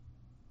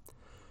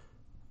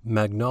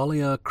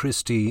Magnalia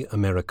Christi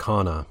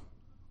Americana,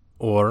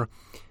 or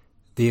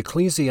The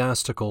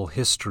Ecclesiastical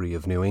History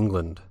of New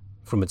England,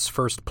 from its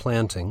first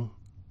planting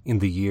in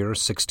the year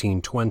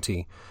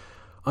 1620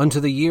 unto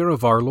the year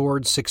of our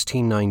Lord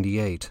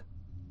 1698,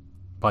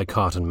 by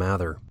Cotton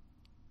Mather.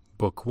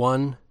 Book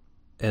 1,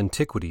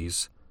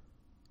 Antiquities,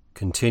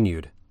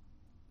 continued.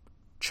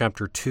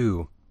 Chapter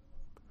 2,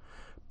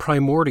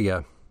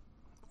 Primordia,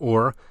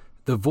 or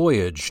The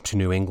Voyage to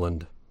New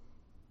England,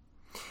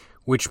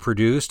 which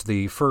produced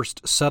the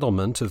first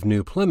settlement of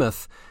New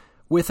Plymouth,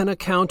 with an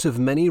account of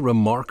many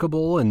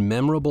remarkable and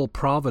memorable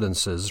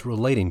providences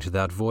relating to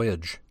that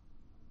voyage.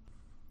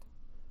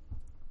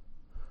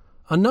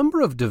 A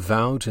number of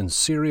devout and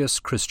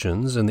serious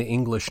Christians in the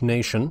English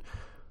nation,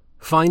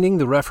 finding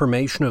the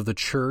reformation of the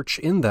Church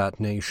in that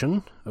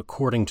nation,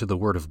 according to the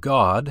Word of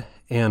God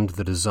and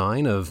the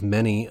design of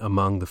many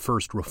among the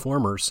first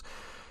reformers,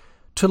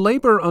 to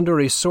labor under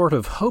a sort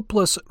of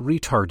hopeless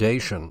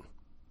retardation,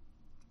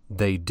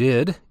 they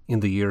did,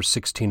 in the year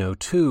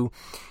 1602,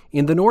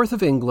 in the north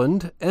of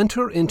England,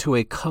 enter into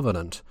a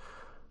covenant,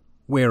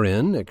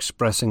 wherein,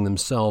 expressing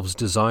themselves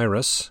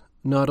desirous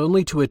not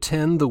only to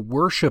attend the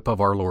worship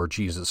of our Lord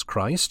Jesus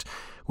Christ,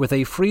 with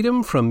a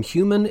freedom from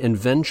human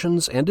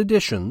inventions and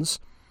additions,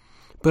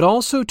 but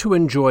also to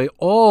enjoy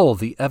all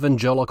the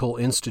evangelical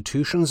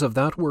institutions of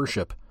that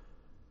worship,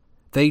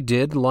 they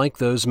did, like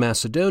those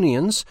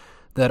Macedonians,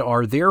 that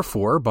are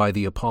therefore by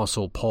the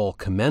Apostle Paul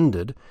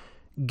commended,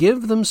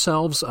 give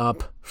themselves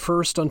up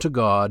first unto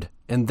God,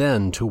 and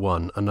then to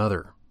one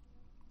another.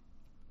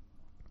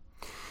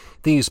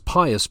 These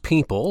pious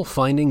people,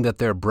 finding that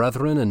their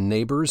brethren and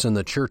neighbors in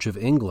the Church of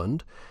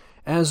England,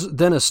 as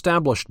then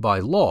established by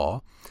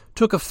law,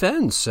 took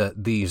offense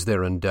at these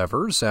their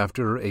endeavors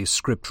after a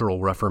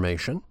scriptural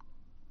reformation,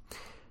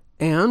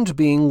 and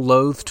being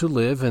loath to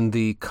live in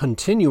the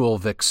continual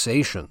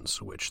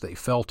vexations which they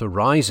felt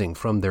arising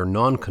from their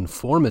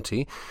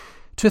nonconformity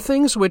to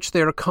things which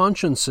their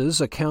consciences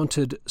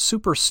accounted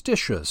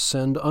superstitious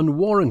and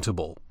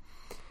unwarrantable,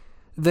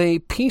 they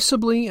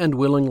peaceably and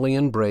willingly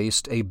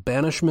embraced a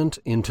banishment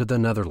into the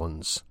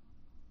Netherlands,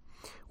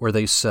 where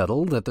they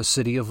settled at the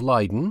city of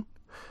Leyden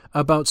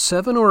about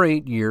 7 or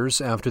 8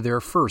 years after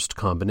their first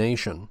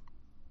combination.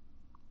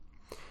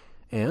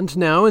 And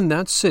now in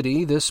that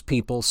city this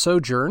people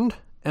sojourned,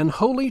 an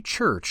holy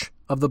church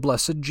of the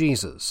blessed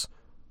Jesus,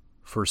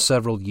 for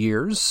several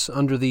years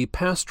under the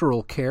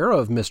pastoral care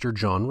of Mr.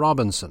 John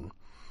Robinson,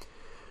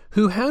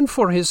 who had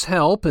for his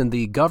help in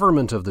the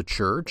government of the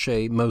church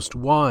a most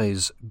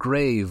wise,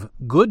 grave,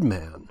 good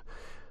man,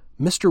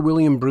 Mr.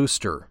 William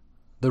Brewster,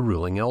 the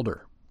ruling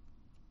elder.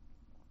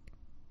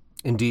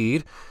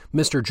 Indeed,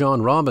 Mr.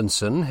 John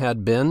Robinson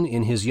had been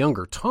in his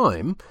younger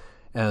time,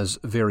 as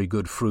very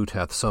good fruit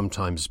hath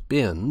sometimes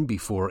been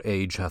before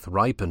age hath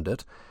ripened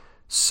it,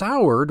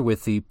 soured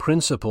with the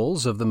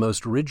principles of the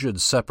most rigid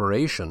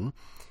separation,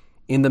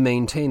 in the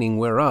maintaining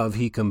whereof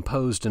he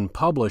composed and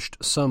published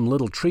some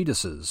little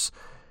treatises,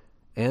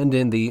 and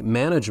in the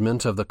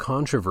management of the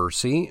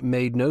controversy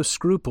made no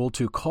scruple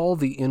to call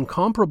the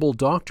incomparable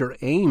Dr.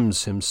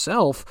 Ames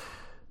himself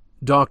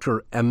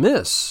Dr.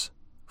 Amiss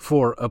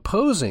for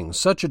opposing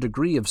such a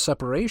degree of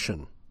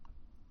separation.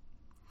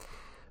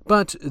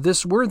 But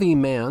this worthy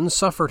man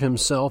suffered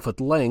himself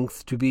at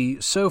length to be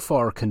so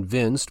far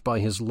convinced by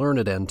his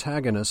learned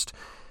antagonist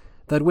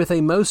that with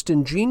a most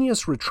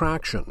ingenious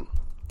retraction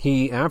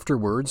he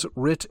afterwards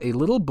writ a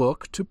little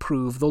book to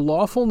prove the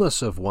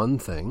lawfulness of one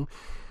thing,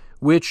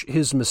 which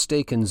his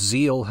mistaken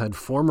zeal had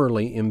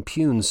formerly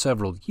impugned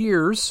several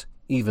years,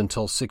 even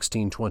till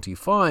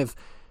 1625,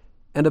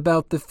 and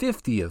about the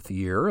 50th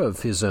year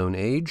of his own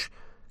age,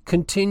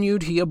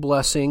 continued he a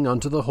blessing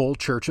unto the whole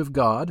Church of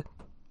God,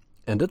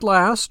 and at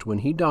last, when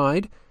he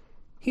died,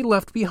 he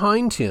left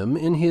behind him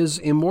in his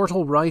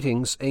immortal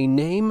writings a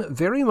name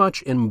very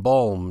much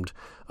embalmed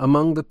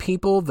among the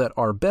people that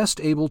are best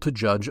able to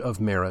judge of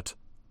merit,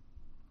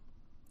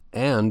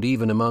 and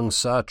even among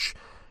such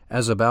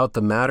as about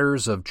the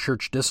matters of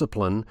church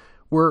discipline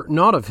were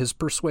not of his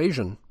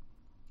persuasion.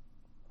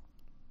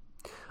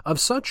 Of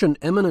such an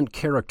eminent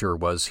character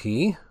was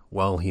he,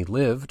 while he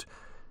lived,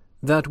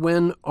 that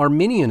when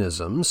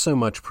Arminianism so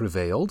much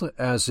prevailed,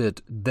 as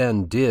it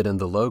then did in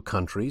the Low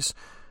Countries,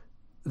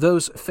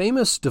 those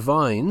famous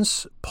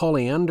divines,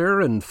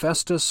 Polyander and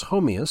Festus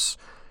Homius,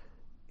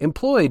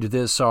 employed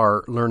this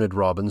our learned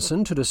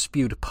Robinson to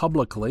dispute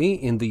publicly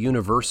in the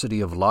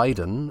University of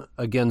Leyden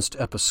against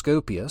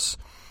Episcopius,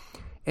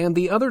 and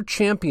the other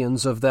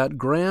champions of that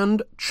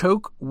grand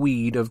choke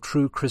weed of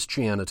true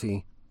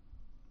Christianity.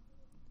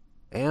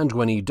 And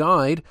when he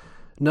died,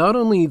 not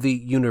only the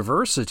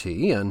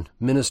university and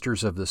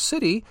ministers of the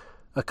city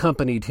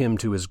accompanied him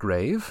to his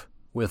grave,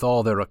 with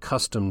all their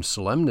accustomed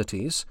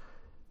solemnities,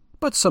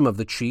 but some of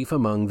the chief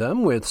among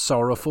them, with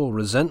sorrowful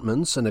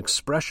resentments and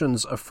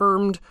expressions,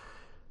 affirmed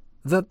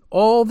that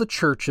all the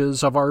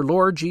churches of our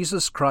Lord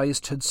Jesus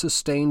Christ had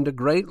sustained a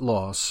great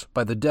loss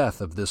by the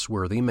death of this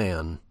worthy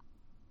man.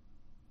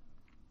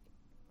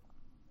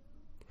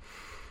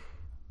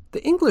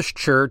 The English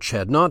church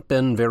had not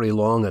been very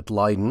long at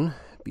Leyden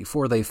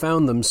before they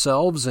found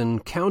themselves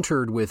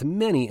encountered with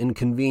many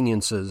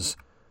inconveniences.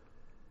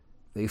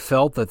 They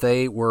felt that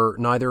they were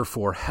neither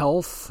for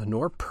health,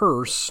 nor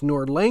purse,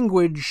 nor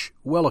language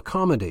well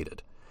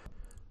accommodated.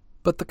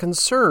 But the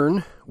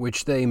concern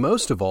which they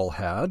most of all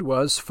had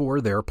was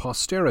for their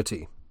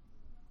posterity.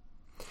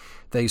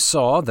 They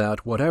saw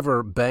that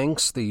whatever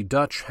banks the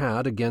Dutch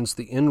had against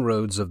the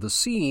inroads of the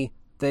sea,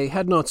 they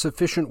had not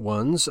sufficient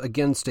ones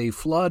against a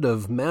flood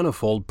of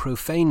manifold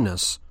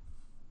profaneness.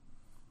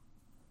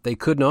 They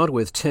could not,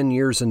 with 10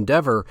 years'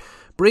 endeavor,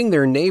 bring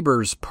their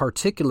neighbors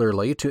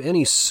particularly to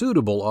any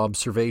suitable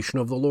observation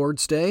of the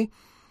Lord's day,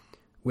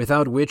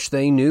 without which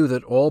they knew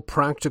that all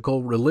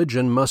practical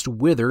religion must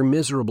wither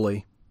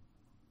miserably.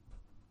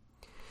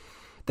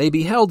 They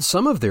beheld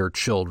some of their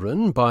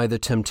children, by the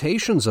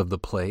temptations of the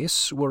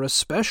place, were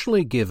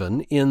especially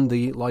given in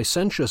the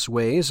licentious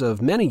ways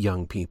of many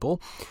young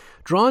people,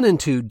 drawn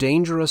into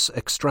dangerous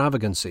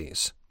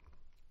extravagancies.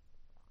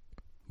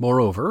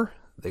 Moreover,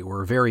 they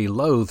were very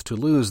loath to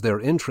lose their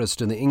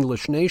interest in the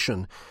English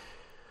nation,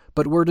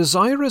 but were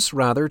desirous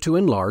rather to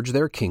enlarge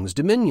their king's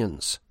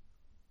dominions.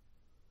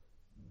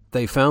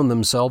 They found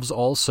themselves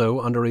also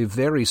under a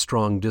very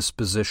strong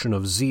disposition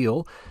of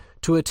zeal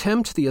to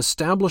attempt the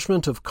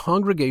establishment of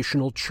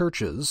congregational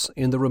churches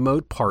in the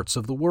remote parts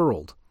of the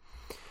world,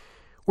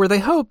 where they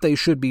hoped they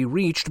should be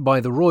reached by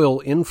the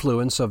royal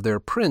influence of their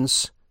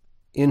prince,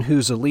 in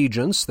whose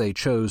allegiance they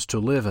chose to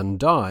live and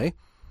die,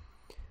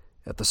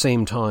 at the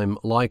same time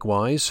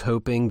likewise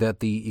hoping that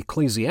the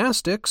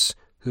ecclesiastics,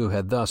 who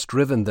had thus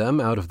driven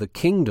them out of the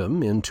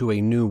kingdom into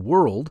a new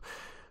world,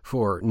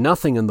 for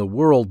nothing in the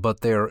world but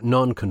their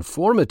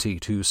nonconformity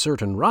to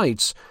certain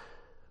rites,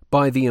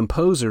 by the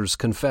imposers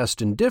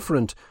confessed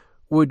indifferent,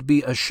 would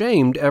be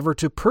ashamed ever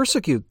to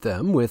persecute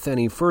them with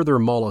any further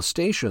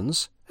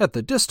molestations at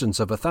the distance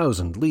of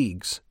 1,000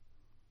 leagues.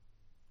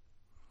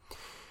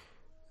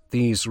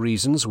 These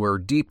reasons were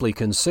deeply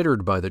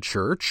considered by the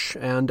Church,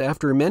 and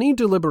after many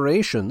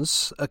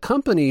deliberations,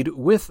 accompanied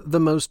with the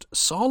most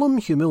solemn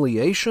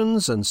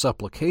humiliations and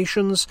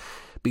supplications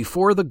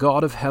before the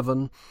God of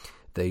heaven,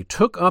 they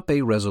took up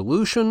a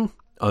resolution,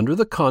 under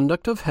the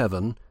conduct of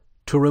heaven,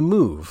 to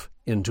remove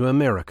into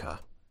America,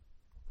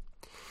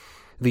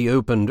 the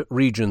opened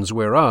regions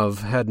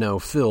whereof had now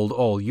filled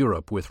all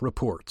Europe with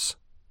reports.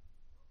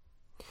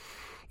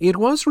 It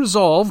was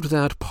resolved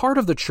that part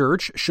of the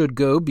church should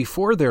go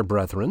before their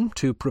brethren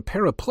to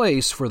prepare a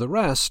place for the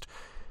rest,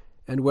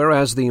 and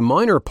whereas the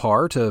minor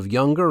part of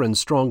younger and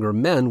stronger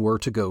men were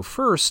to go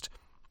first,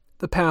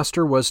 the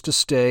pastor was to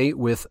stay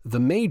with the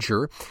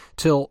major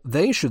till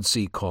they should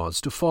see cause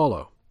to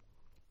follow.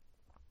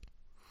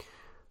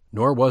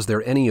 Nor was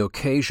there any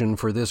occasion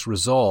for this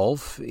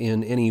resolve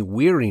in any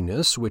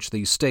weariness which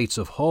the states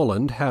of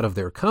Holland had of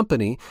their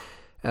company,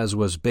 as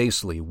was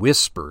basely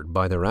whispered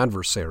by their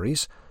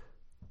adversaries.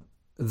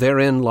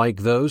 Therein, like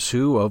those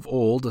who of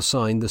old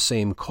assigned the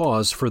same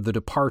cause for the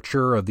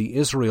departure of the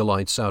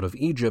Israelites out of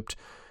Egypt,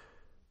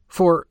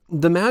 for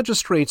the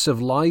magistrates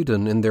of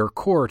Leyden in their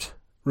court,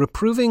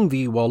 reproving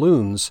the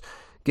Walloons,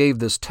 gave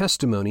this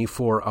testimony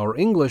for our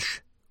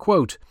English,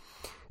 quote,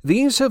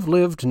 "These have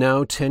lived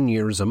now 10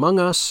 years among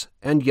us,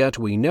 and yet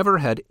we never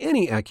had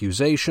any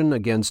accusation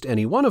against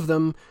any one of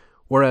them,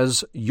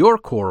 whereas your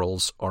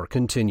quarrels are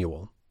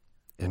continual."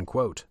 End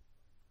quote.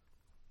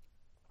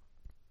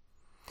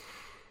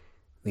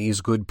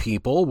 These good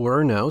people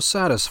were now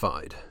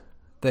satisfied.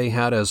 They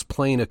had as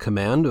plain a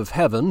command of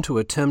heaven to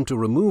attempt a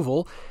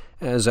removal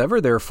as ever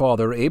their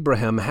father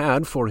Abraham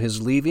had for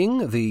his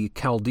leaving the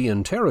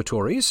Chaldean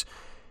territories,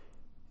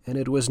 and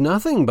it was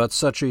nothing but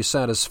such a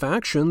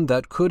satisfaction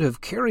that could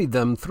have carried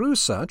them through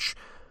such,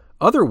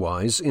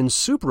 otherwise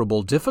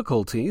insuperable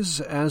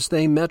difficulties as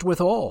they met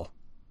withal.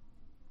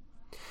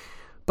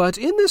 But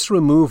in this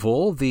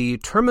removal the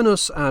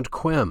terminus ad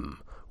quem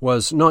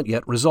was not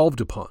yet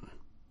resolved upon.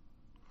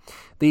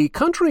 The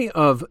country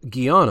of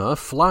Guiana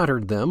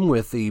flattered them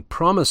with the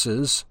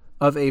promises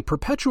of a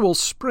perpetual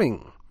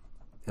spring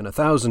and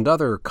 1,000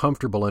 other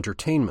comfortable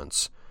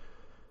entertainments.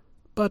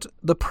 But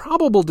the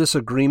probable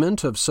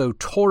disagreement of so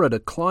torrid a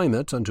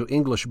climate unto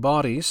English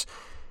bodies,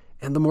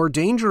 and the more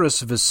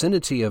dangerous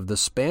vicinity of the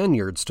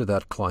Spaniards to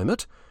that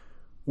climate,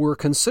 were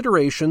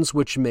considerations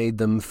which made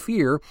them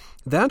fear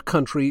that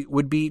country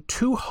would be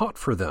too hot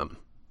for them.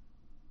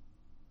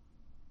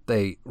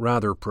 They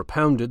rather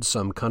propounded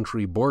some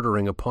country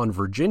bordering upon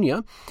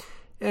Virginia,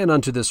 and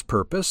unto this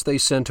purpose they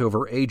sent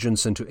over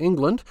agents into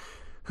England,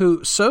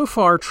 who so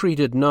far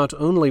treated not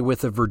only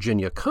with the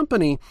Virginia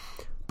Company,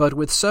 but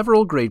with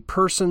several great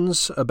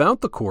persons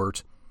about the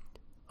court,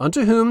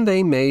 unto whom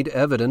they made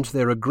evident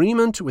their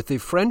agreement with the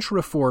French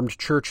Reformed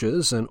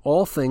churches in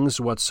all things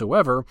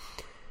whatsoever,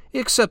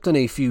 except in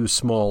a few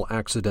small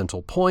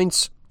accidental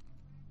points,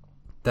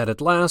 that at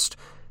last,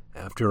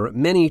 after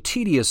many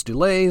tedious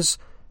delays,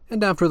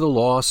 and after the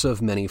loss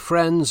of many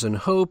friends and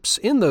hopes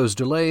in those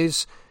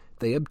delays,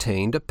 they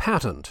obtained a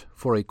patent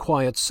for a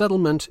quiet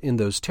settlement in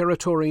those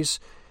territories,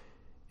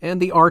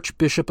 and the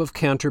Archbishop of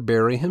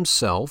Canterbury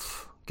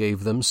himself,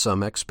 gave them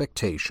some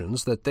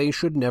expectations that they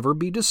should never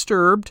be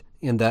disturbed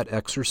in that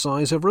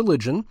exercise of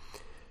religion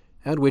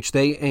at which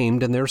they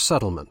aimed in their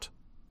settlement.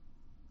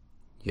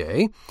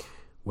 Yea,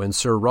 when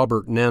Sir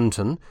Robert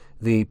Nanton,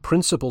 the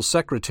principal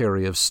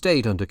Secretary of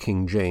State unto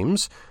King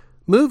James,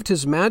 moved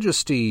his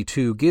Majesty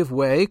to give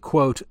way,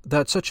 quote,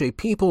 that such a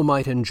people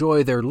might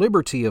enjoy their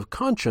liberty of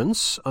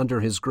conscience under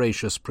his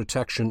gracious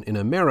protection in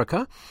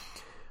America,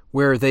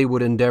 where they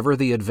would endeavor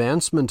the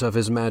advancement of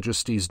his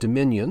Majesty's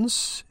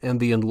dominions and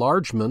the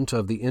enlargement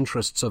of the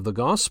interests of the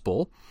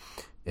gospel,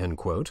 end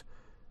quote,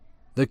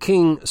 the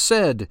king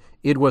said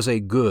it was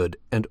a good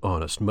and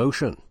honest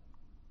motion.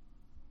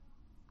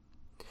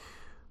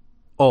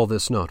 All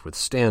this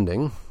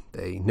notwithstanding,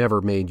 they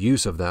never made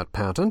use of that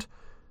patent,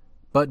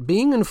 but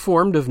being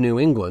informed of New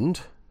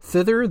England,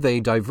 thither they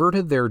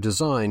diverted their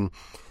design,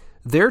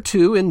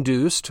 thereto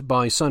induced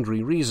by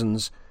sundry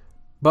reasons,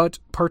 but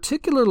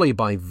particularly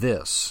by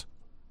this,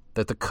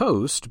 that the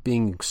coast,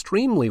 being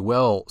extremely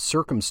well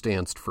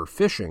circumstanced for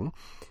fishing,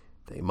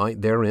 they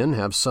might therein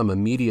have some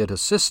immediate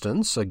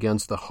assistance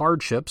against the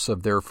hardships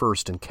of their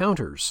first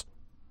encounters.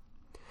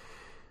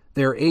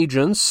 Their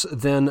agents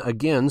then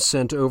again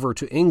sent over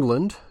to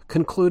England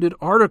concluded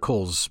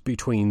articles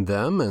between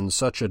them and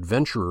such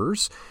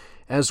adventurers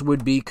as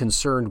would be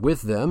concerned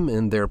with them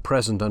in their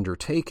present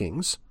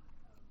undertakings,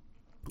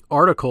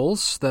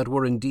 articles that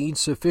were indeed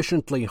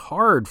sufficiently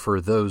hard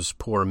for those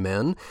poor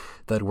men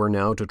that were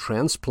now to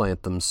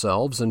transplant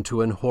themselves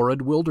into an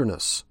horrid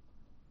wilderness.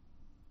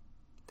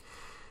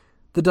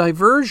 The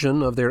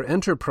diversion of their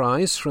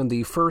enterprise from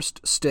the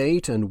first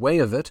state and way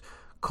of it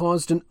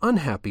caused an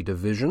unhappy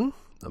division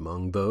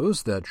among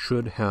those that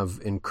should have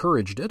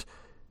encouraged it,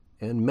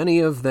 and many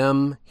of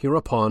them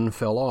hereupon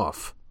fell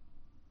off.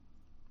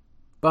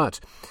 But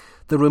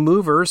the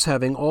removers,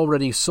 having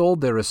already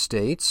sold their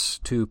estates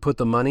to put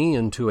the money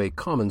into a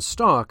common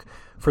stock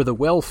for the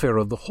welfare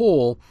of the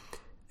whole,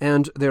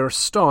 and their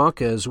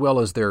stock as well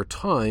as their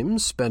time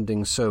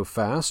spending so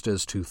fast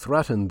as to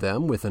threaten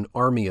them with an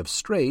army of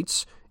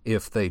straits,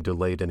 if they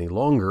delayed any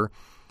longer,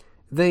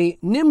 they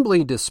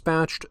nimbly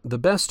dispatched the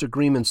best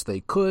agreements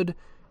they could,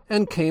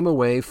 and came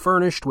away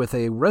furnished with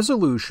a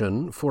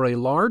resolution for a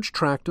large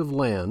tract of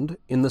land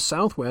in the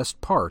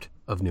southwest part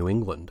of New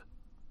England.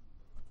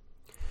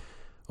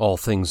 All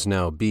things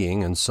now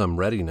being in some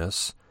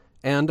readiness,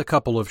 and a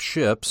couple of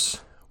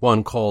ships,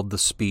 one called the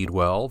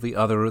Speedwell, the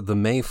other the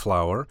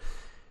Mayflower,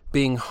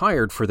 being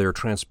hired for their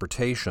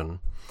transportation,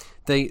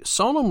 they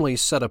solemnly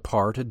set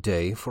apart a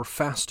day for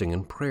fasting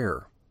and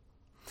prayer,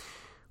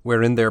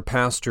 wherein their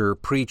pastor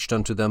preached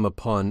unto them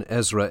upon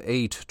Ezra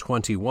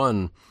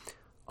 8:21,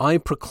 I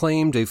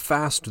proclaimed a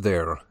fast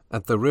there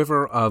at the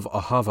river of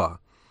Ahava,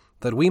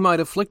 that we might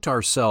afflict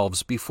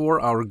ourselves before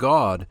our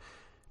God,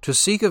 to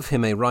seek of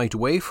him a right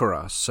way for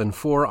us, and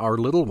for our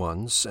little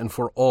ones, and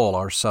for all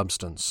our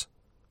substance.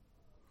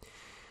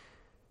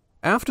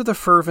 After the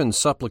fervent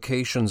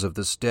supplications of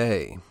this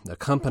day,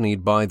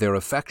 accompanied by their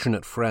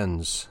affectionate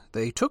friends,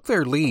 they took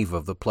their leave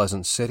of the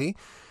pleasant city,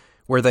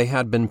 where they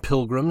had been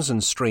pilgrims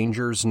and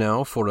strangers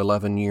now for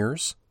 11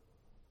 years.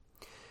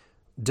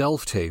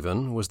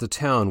 Delfthaven was the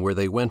town where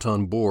they went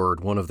on board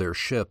one of their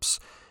ships,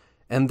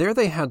 and there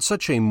they had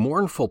such a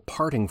mournful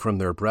parting from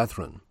their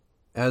brethren,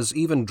 as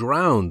even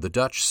drowned the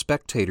Dutch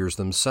spectators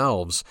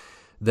themselves,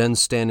 then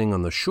standing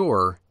on the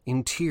shore,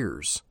 in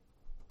tears.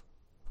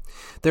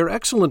 Their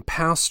excellent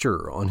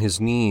pastor, on his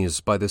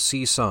knees by the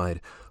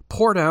seaside,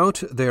 poured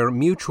out their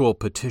mutual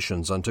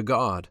petitions unto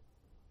God,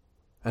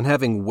 and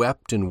having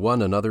wept in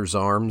one another's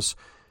arms,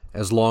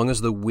 as long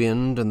as the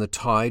wind and the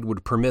tide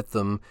would permit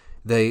them,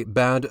 they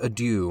bade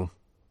adieu.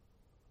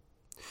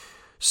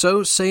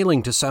 So,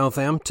 sailing to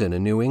Southampton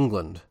in New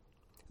England,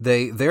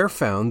 they there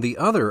found the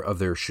other of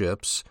their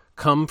ships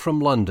come from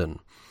London,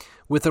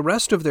 with the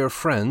rest of their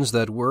friends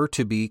that were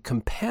to be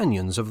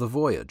companions of the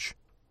voyage.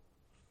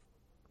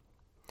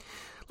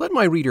 Let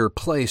my reader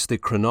place the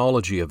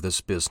chronology of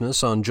this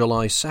business on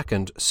July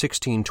 2nd,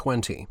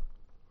 1620,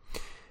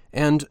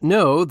 and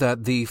know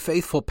that the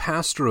faithful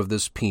pastor of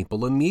this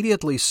people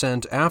immediately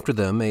sent after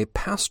them a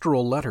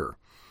pastoral letter,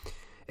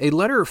 a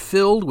letter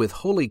filled with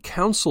holy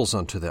counsels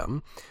unto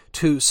them,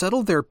 to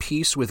settle their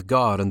peace with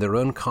God and their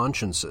own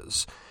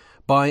consciences,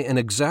 by an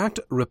exact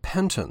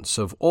repentance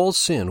of all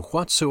sin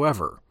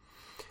whatsoever,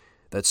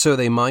 that so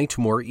they might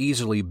more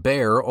easily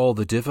bear all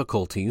the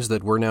difficulties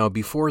that were now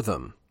before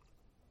them,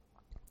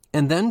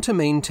 and then to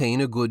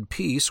maintain a good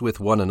peace with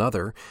one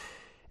another,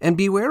 and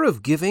beware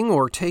of giving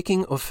or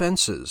taking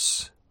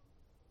offenses,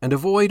 and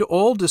avoid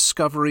all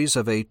discoveries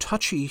of a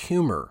touchy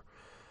humor,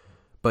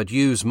 but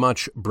use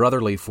much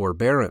brotherly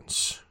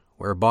forbearance,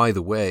 where, by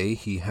the way,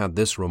 he had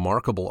this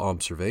remarkable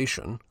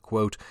observation,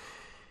 quote,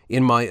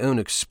 in my own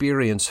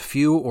experience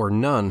few or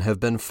none have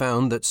been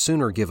found that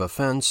sooner give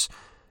offense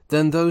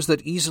than those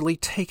that easily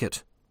take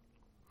it.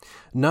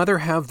 Neither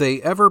have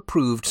they ever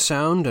proved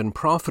sound and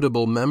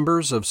profitable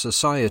members of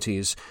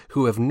societies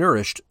who have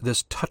nourished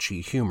this touchy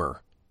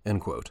humor.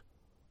 End quote.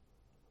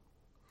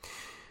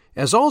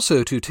 As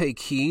also to take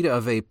heed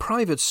of a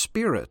private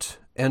spirit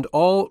and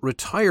all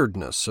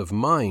retiredness of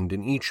mind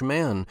in each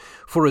man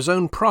for his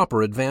own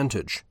proper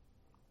advantage.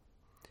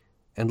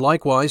 And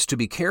likewise to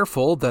be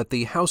careful that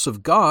the house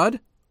of God,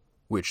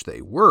 which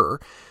they were,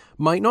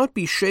 might not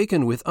be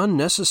shaken with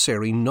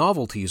unnecessary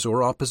novelties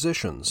or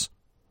oppositions,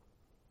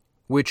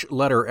 which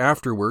letter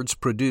afterwards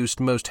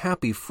produced most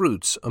happy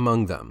fruits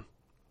among them.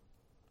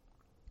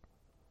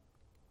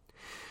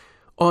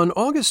 On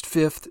August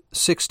 5th,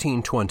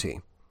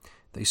 1620,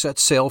 they set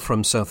sail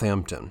from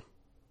Southampton.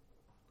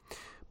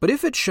 But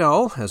if it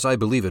shall, as I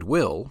believe it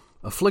will,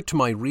 afflict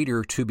my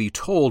reader to be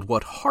told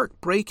what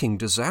heart-breaking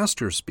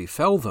disasters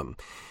befell them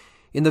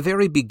in the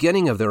very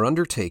beginning of their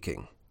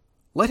undertaking,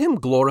 let him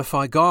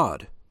glorify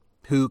God,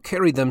 who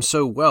carried them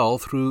so well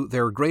through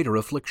their greater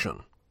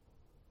affliction.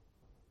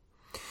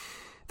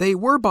 They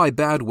were by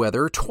bad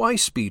weather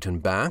twice beaten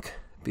back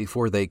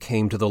before they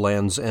came to the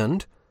land's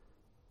end.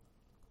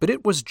 But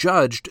it was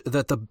judged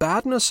that the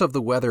badness of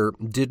the weather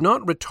did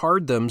not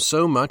retard them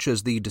so much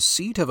as the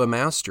deceit of a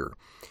master,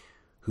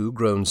 who,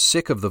 grown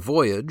sick of the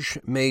voyage,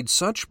 made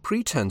such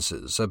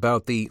pretenses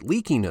about the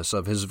leakiness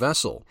of his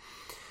vessel,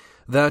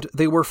 that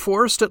they were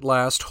forced at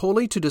last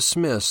wholly to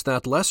dismiss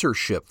that lesser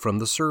ship from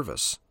the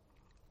service.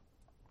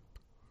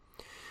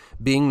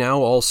 Being now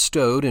all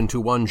stowed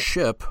into one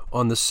ship,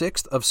 on the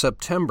 6th of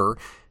September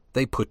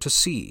they put to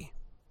sea.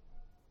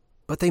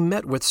 But they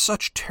met with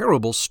such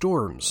terrible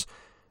storms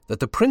that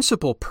the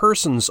principal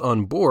persons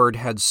on board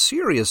had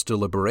serious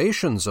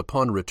deliberations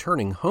upon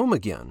returning home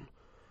again.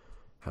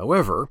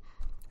 However,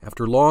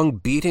 after long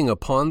beating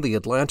upon the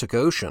Atlantic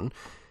Ocean,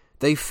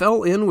 they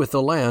fell in with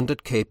the land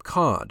at Cape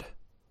Cod,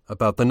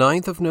 about the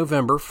 9th of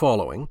November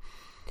following,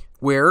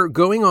 where,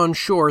 going on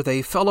shore,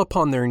 they fell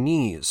upon their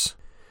knees,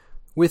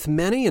 with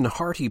many and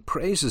hearty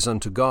praises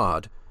unto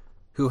God,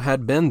 who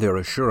had been their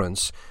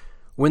assurance,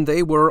 when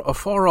they were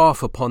afar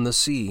off upon the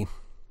sea,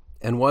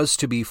 and was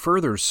to be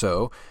further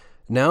so,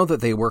 now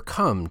that they were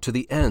come to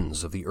the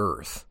ends of the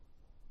earth.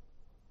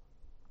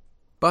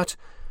 But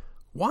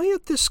why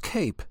at this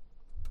cape?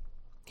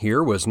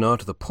 Here was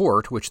not the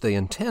port which they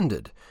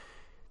intended.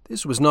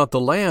 This was not the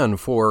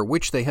land for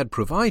which they had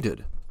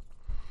provided.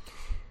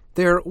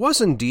 There was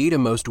indeed a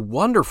most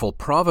wonderful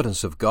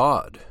providence of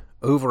God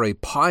over a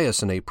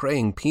pious and a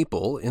praying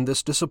people in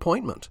this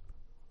disappointment.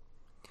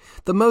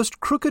 The most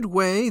crooked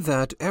way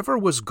that ever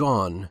was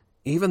gone,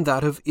 even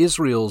that of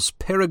Israel's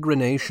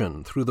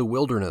peregrination through the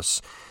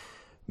wilderness,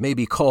 may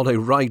be called a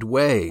right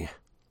way.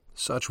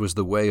 Such was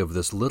the way of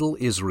this little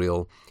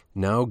Israel,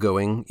 now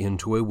going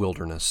into a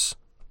wilderness.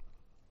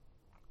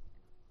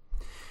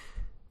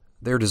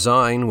 Their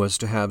design was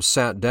to have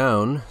sat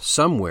down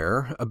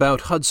somewhere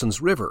about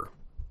Hudson's River,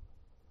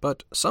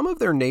 but some of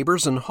their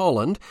neighbors in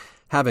Holland,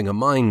 having a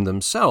mind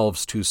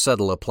themselves to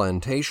settle a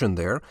plantation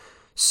there,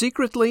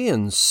 secretly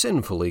and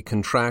sinfully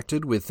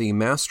contracted with the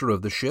master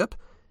of the ship,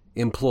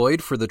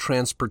 employed for the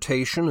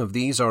transportation of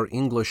these our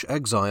English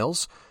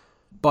exiles,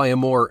 by a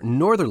more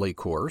northerly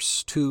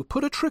course, to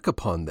put a trick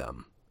upon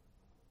them.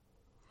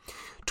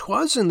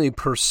 'Twas in the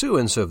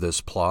pursuance of this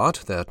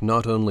plot that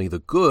not only the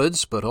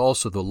goods, but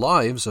also the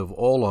lives of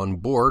all on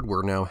board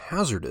were now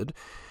hazarded,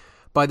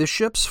 by the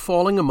ships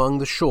falling among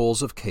the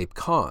shoals of Cape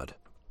Cod,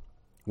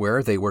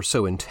 where they were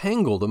so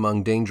entangled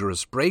among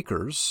dangerous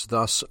breakers,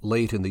 thus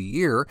late in the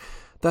year,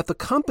 that the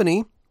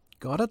company,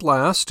 got at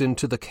last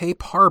into the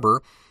Cape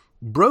harbor,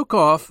 broke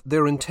off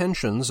their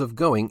intentions of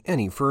going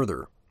any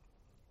further.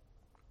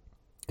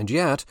 And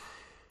yet,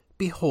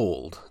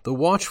 behold, the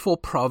watchful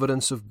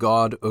providence of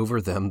God over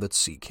them that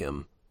seek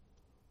him.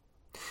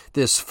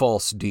 This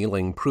false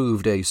dealing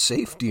proved a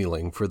safe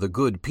dealing for the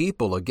good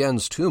people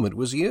against whom it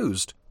was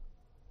used.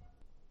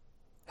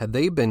 Had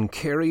they been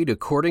carried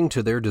according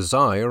to their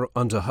desire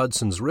unto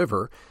Hudson's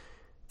River,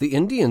 the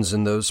Indians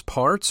in those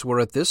parts were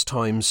at this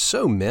time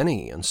so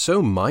many and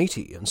so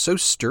mighty and so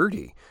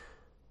sturdy,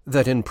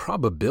 that in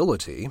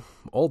probability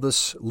all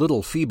this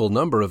little feeble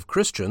number of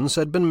Christians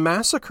had been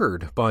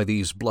massacred by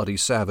these bloody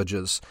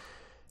savages,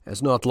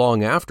 as not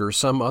long after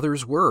some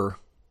others were.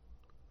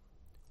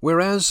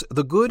 Whereas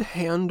the good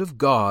hand of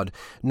God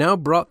now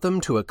brought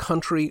them to a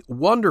country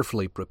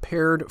wonderfully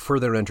prepared for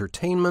their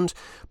entertainment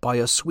by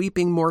a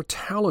sweeping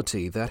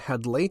mortality that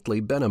had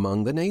lately been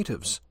among the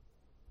natives.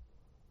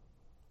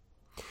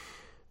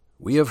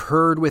 We have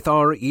heard with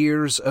our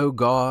ears, O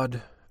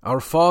God, our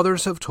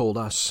fathers have told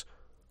us,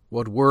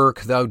 what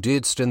work thou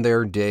didst in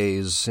their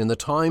days, in the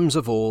times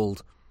of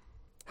old,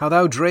 how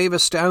thou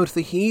dravest out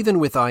the heathen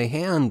with thy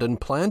hand,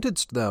 and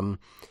plantedst them,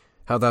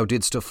 how thou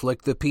didst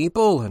afflict the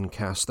people, and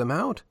cast them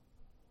out.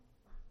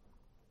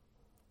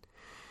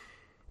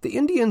 The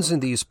Indians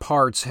in these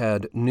parts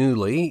had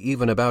newly,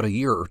 even about a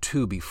year or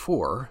two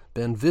before,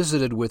 been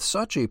visited with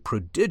such a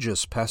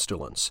prodigious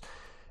pestilence,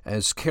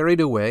 as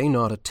carried away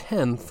not a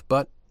tenth,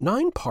 but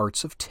 9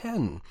 parts of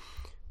 10,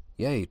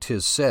 yea,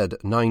 'tis said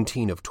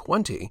 19 of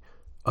 20,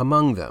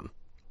 among them,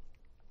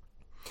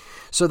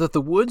 so that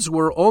the woods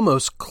were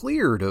almost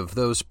cleared of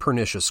those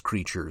pernicious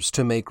creatures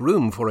to make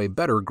room for a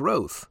better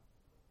growth.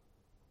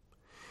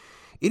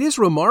 It is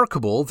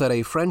remarkable that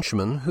a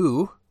Frenchman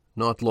who,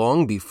 not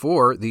long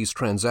before these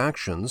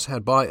transactions,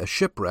 had by a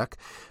shipwreck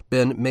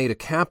been made a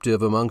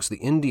captive amongst the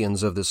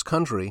Indians of this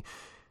country,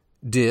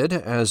 did,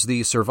 as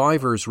the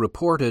survivors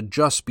reported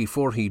just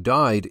before he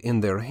died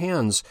in their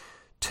hands,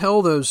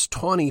 tell those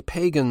tawny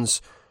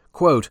pagans,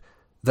 quote,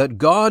 that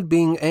God,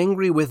 being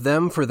angry with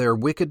them for their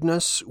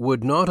wickedness,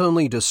 would not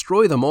only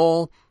destroy them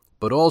all,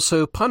 but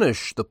also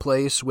punish the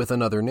place with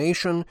another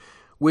nation,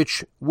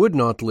 which would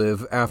not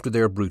live after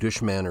their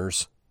brutish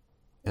manners.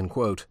 End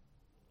quote.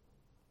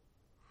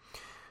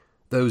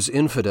 Those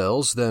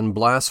infidels then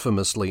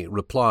blasphemously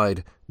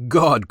replied,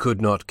 God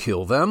could not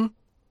kill them,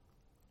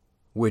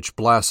 which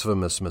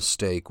blasphemous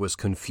mistake was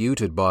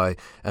confuted by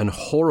an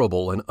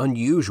horrible and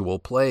unusual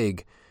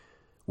plague,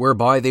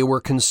 whereby they were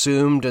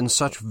consumed in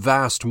such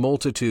vast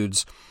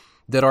multitudes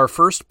that our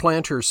first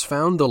planters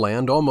found the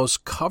land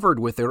almost covered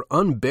with their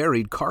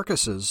unburied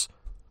carcasses.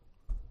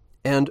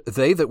 And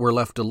they that were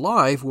left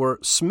alive were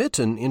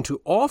smitten into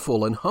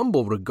awful and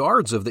humble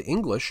regards of the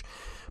English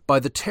by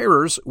the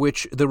terrors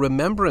which the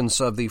remembrance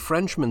of the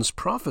Frenchman's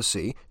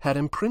prophecy had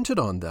imprinted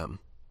on them.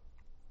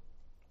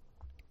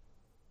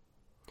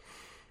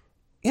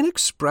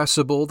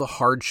 Inexpressible the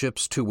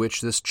hardships to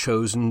which this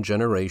chosen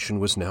generation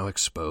was now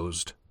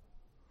exposed.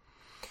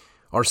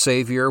 Our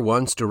Savior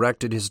once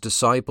directed his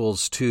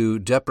disciples to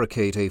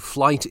deprecate a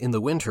flight in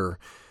the winter,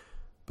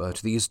 but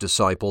these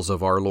disciples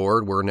of our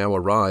Lord were now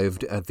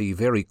arrived at the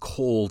very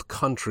cold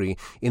country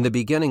in the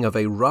beginning of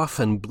a rough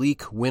and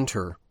bleak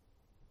winter.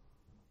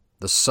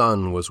 The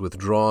sun was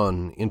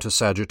withdrawn into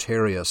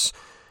Sagittarius,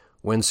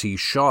 whence he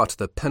shot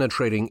the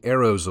penetrating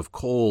arrows of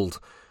cold,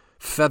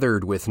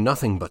 feathered with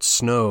nothing but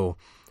snow,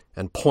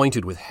 and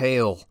pointed with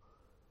hail.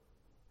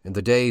 And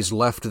the days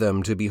left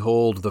them to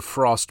behold the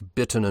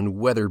frost-bitten and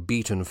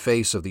weather-beaten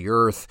face of the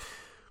earth,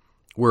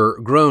 were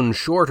grown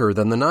shorter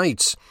than the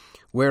nights,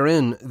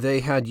 wherein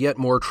they had yet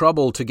more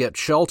trouble to get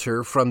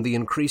shelter from the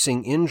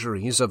increasing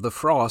injuries of the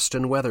frost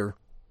and weather.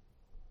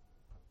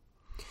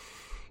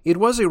 It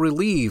was a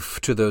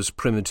relief to those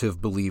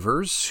primitive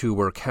believers who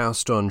were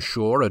cast on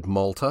shore at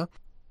Malta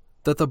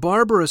that the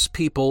barbarous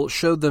people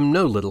showed them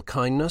no little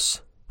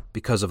kindness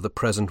because of the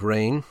present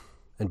rain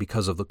and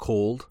because of the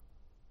cold.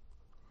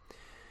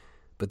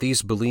 But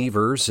these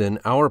believers in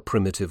our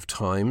primitive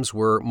times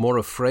were more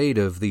afraid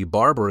of the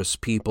barbarous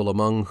people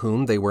among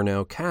whom they were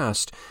now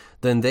cast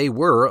than they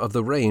were of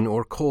the rain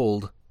or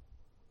cold.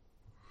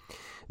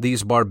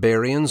 These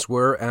barbarians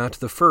were at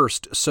the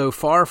first so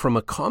far from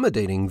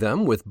accommodating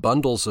them with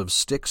bundles of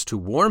sticks to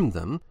warm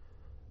them,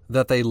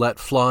 that they let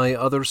fly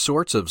other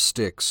sorts of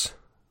sticks,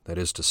 that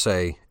is to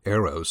say,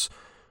 arrows,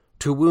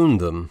 to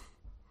wound them.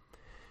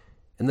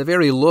 And the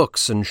very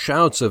looks and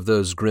shouts of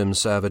those grim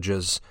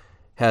savages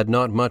had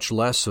not much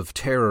less of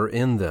terror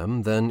in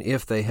them than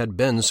if they had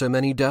been so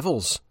many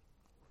devils.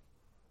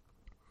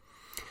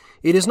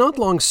 It is not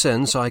long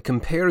since I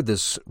compared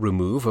this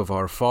remove of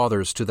our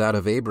fathers to that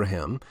of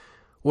Abraham,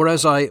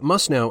 whereas I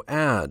must now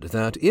add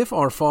that if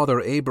our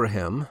father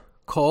Abraham,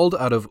 called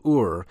out of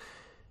Ur,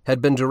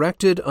 had been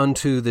directed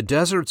unto the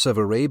deserts of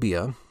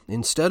Arabia,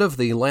 instead of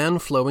the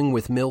land flowing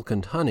with milk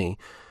and honey,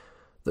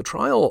 the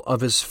trial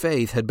of his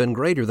faith had been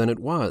greater than it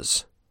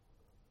was.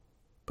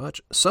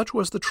 But such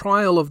was the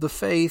trial of the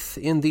faith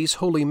in these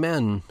holy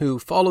men who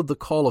followed the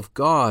call of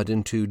God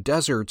into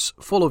deserts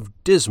full of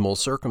dismal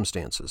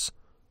circumstances.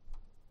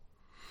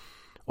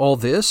 All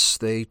this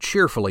they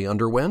cheerfully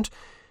underwent,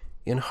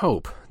 in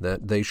hope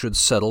that they should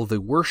settle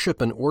the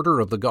worship and order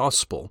of the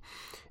gospel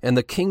and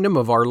the kingdom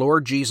of our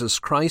Lord Jesus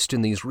Christ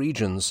in these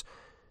regions,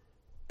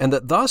 and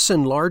that thus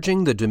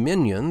enlarging the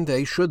dominion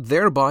they should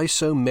thereby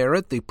so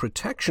merit the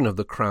protection of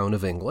the crown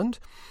of England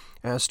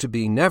as to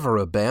be never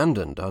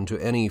abandoned unto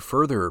any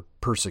further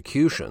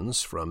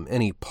persecutions from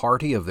any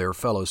party of their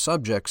fellow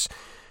subjects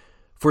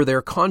for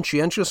their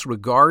conscientious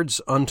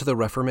regards unto the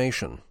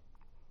Reformation.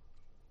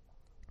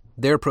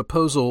 Their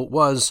proposal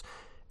was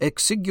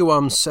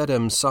exiguam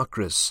sedem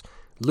sacris,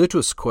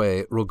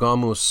 litusque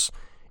rogamus,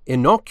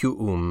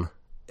 innocuum,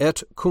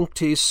 et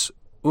cunctis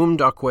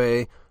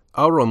daque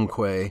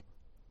aurumque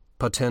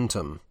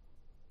patentem.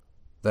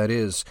 That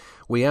is,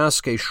 we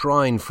ask a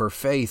shrine for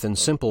faith and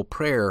simple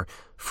prayer,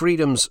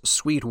 freedom's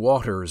sweet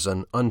waters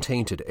and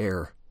untainted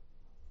air.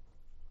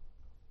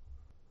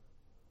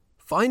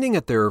 Finding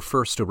at their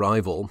first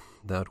arrival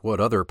that what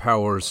other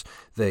powers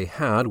they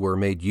had were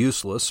made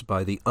useless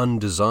by the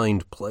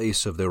undesigned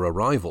place of their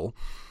arrival,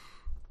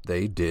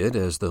 they did,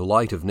 as the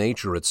light of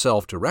nature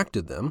itself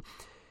directed them,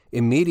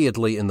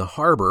 immediately in the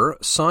harbor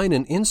sign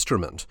an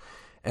instrument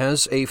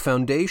as a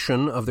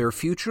foundation of their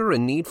future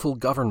and needful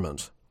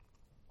government,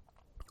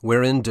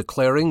 wherein,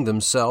 declaring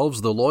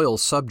themselves the loyal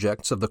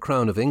subjects of the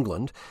crown of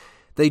England,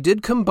 they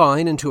did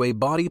combine into a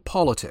body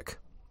politic,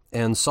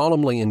 and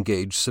solemnly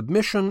engage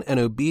submission and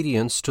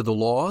obedience to the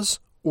laws,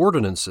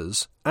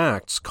 ordinances,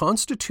 acts,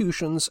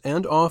 constitutions,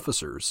 and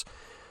officers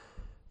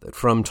that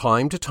from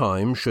time to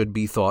time should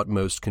be thought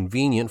most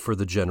convenient for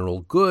the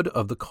general good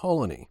of the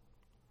colony.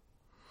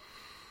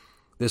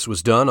 This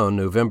was done on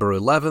November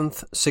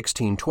 11th,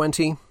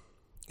 1620,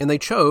 and they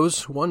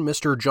chose one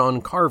Mr.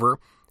 John Carver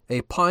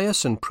a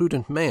pious and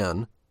prudent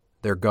man,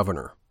 their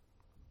governor.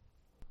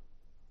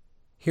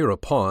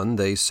 Hereupon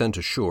they sent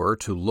ashore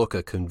to look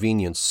a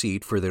convenient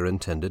seat for their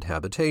intended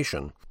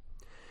habitation.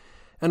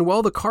 And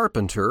while the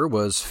carpenter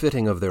was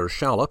fitting of their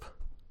shallop,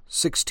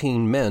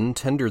 16 men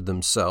tendered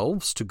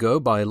themselves to go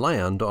by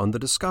land on the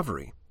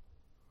Discovery.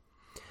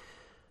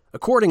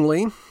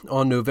 Accordingly,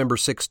 on November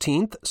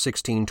 16th,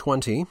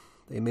 1620,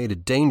 they made a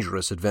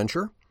dangerous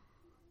adventure,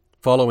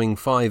 following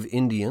 5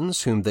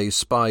 Indians whom they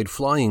spied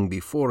flying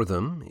before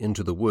them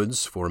into the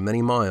woods for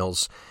many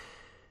miles,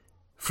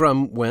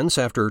 from whence,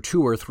 after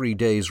 2 or 3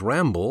 days'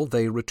 ramble,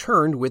 they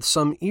returned with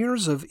some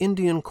ears of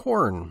Indian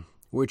corn,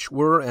 which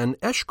were an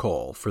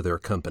eshcol for their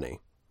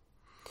company,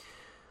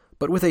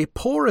 but with a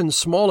poor and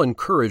small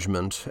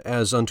encouragement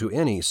as unto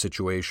any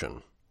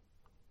situation.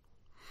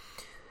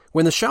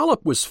 When the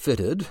shallop was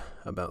fitted,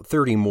 about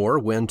 30 more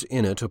went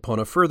in it upon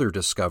a further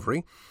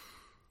discovery,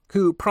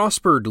 who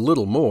prospered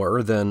little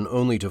more than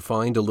only to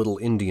find a little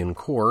Indian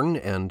corn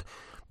and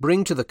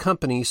bring to the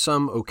company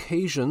some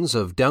occasions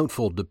of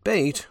doubtful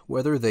debate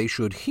whether they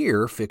should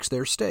here fix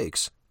their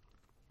stakes.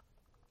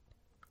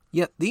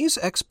 Yet these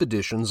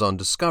expeditions on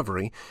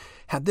discovery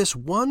had this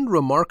one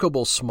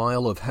remarkable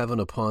smile of heaven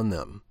upon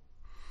them,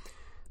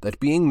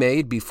 that being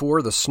made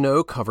before the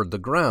snow covered the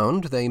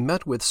ground, they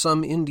met with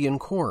some Indian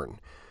corn,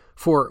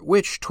 for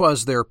which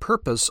 'twas their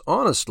purpose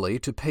honestly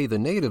to pay the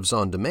natives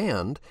on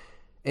demand,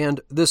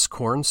 and this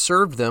corn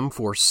served them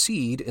for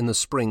seed in the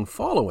spring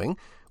following,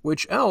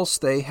 which else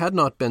they had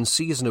not been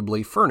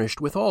seasonably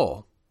furnished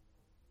withal.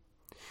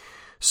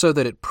 So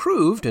that it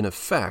proved, in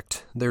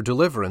effect, their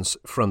deliverance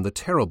from the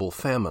terrible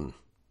famine.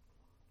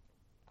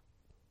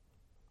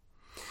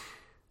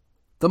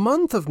 The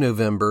month of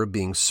November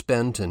being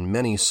spent in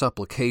many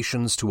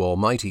supplications to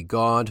Almighty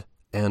God,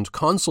 and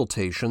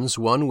consultations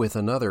one with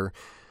another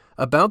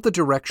about the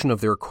direction of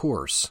their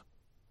course,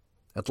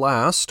 at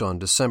last, on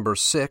December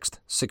 6th,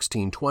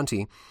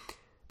 1620,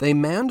 they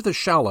manned the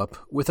shallop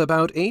with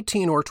about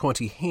 18 or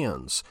 20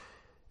 hands,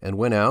 and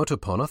went out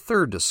upon a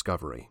third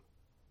discovery.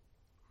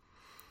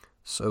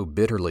 So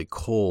bitterly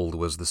cold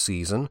was the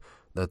season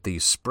that the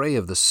spray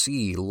of the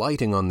sea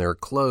lighting on their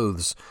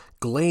clothes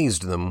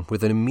glazed them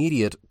with an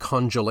immediate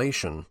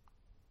congelation.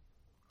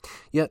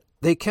 Yet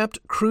they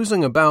kept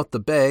cruising about the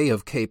bay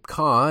of Cape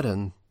Cod,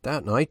 and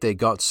that night they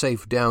got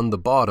safe down the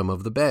bottom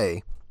of the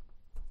bay.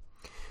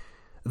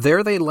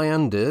 There they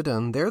landed,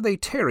 and there they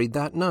tarried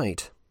that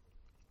night.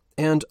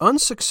 And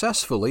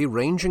unsuccessfully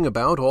ranging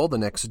about all the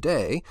next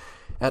day,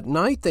 at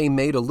night they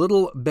made a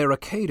little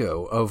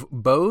barricado of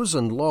boughs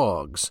and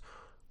logs,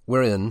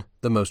 wherein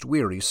the most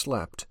weary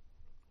slept.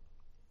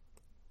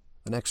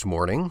 The next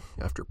morning,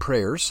 after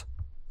prayers,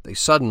 they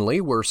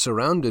suddenly were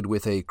surrounded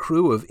with a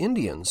crew of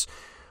Indians,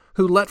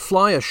 who let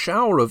fly a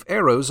shower of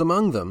arrows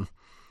among them,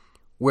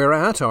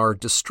 whereat our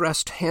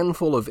distressed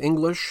handful of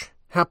English,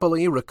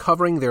 happily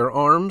recovering their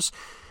arms,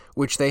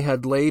 which they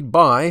had laid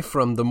by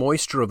from the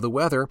moisture of the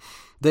weather,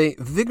 they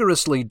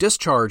vigorously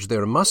discharged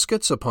their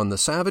muskets upon the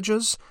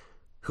savages,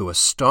 who,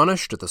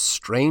 astonished at the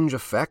strange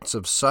effects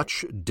of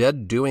such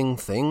dead-doing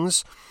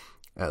things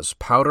as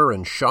powder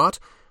and shot,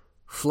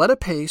 fled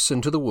apace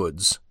into the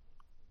woods.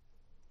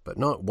 But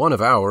not one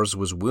of ours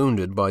was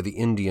wounded by the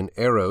Indian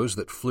arrows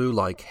that flew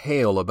like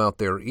hail about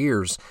their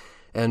ears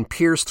and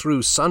pierced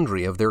through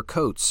sundry of their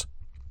coats,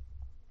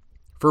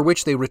 for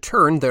which they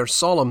returned their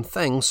solemn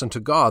thanks unto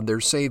God their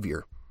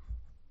Saviour.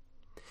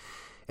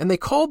 And they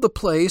called the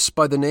place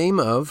by the name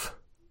of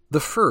the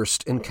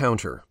First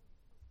Encounter.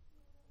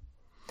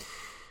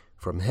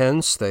 From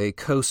hence they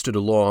coasted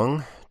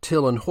along,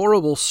 till an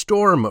horrible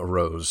storm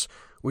arose,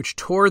 which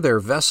tore their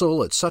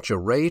vessel at such a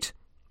rate,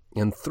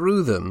 and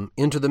threw them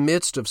into the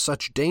midst of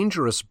such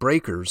dangerous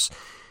breakers,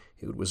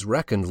 it was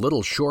reckoned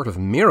little short of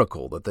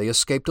miracle that they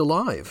escaped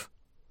alive.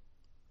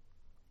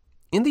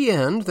 In the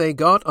end they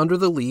got under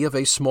the lee of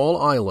a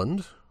small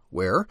island,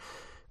 where,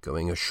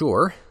 going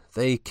ashore,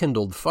 they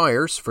kindled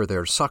fires for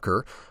their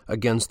succor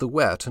against the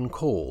wet and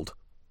cold.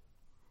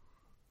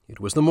 It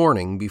was the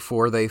morning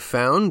before they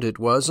found it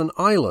was an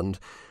island,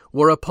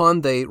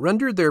 whereupon they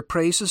rendered their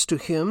praises to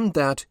him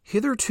that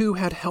hitherto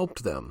had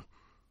helped them.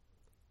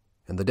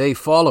 And the day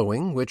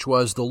following, which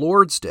was the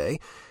Lord's Day,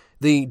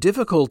 the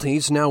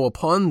difficulties now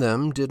upon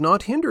them did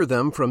not hinder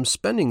them from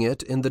spending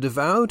it in the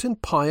devout and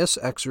pious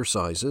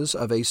exercises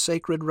of a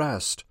sacred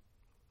rest.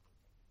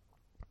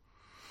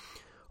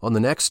 On the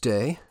next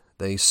day,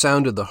 they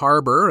sounded the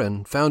harbor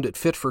and found it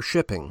fit for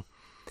shipping.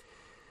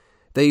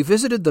 They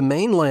visited the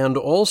mainland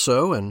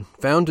also, and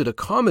found it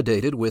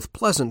accommodated with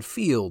pleasant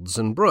fields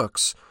and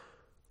brooks,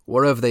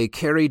 whereof they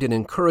carried an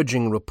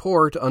encouraging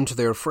report unto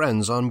their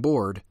friends on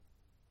board.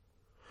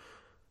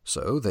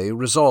 So they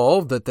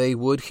resolved that they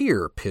would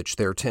here pitch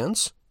their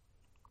tents,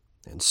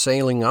 and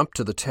sailing up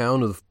to the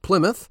town of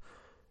Plymouth,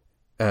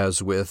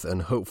 as with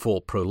an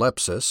hopeful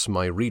prolepsis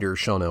my reader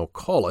shall now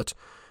call it,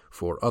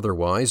 for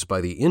otherwise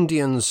by the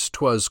Indians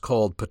 'twas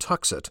called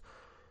Patuxet,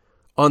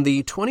 on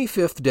the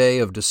 25th day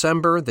of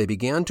December they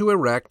began to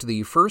erect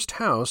the first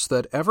house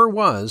that ever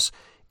was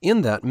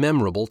in that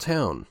memorable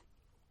town.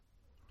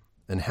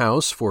 and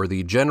house for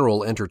the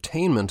general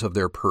entertainment of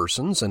their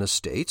persons and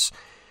estates,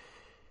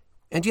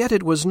 and yet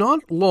it was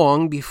not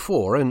long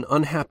before an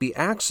unhappy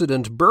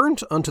accident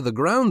burnt unto the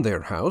ground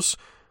their house,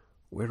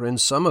 wherein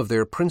some of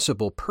their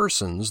principal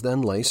persons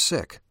then lay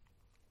sick,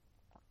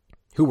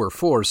 who were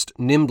forced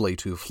nimbly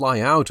to fly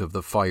out of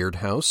the fired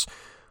house,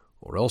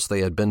 or else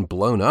they had been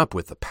blown up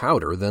with the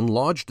powder then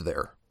lodged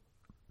there.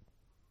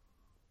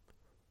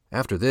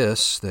 After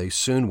this, they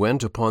soon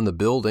went upon the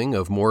building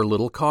of more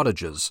little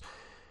cottages,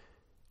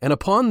 and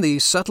upon the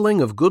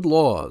settling of good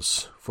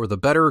laws for the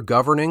better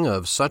governing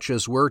of such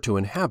as were to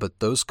inhabit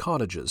those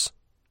cottages.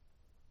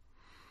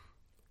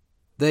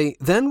 They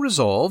then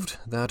resolved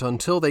that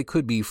until they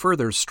could be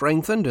further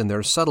strengthened in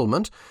their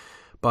settlement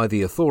by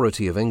the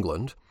authority of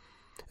England,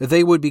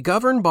 they would be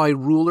governed by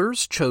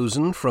rulers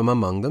chosen from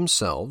among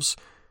themselves,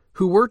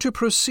 who were to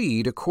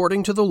proceed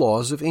according to the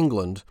laws of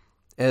England,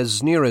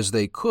 as near as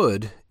they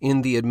could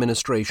in the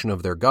administration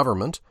of their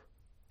government,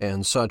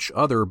 and such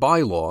other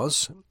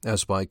bylaws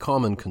as by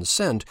common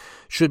consent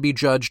should be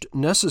judged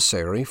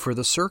necessary for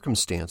the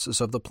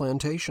circumstances of the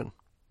plantation.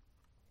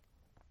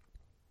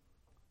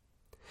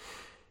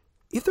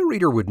 If the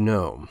reader would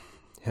know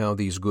how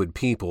these good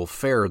people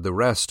fared the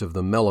rest of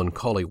the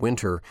melancholy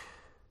winter,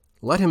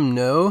 let him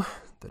know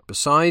that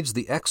besides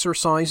the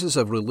exercises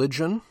of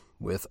religion,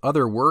 with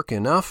other work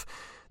enough,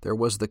 there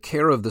was the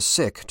care of the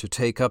sick to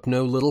take up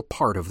no little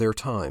part of their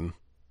time.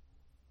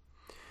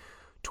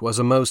 'Twas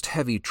a most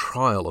heavy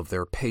trial of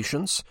their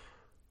patience,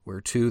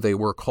 whereto they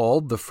were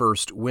called the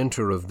first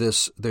winter of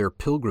this their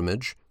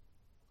pilgrimage,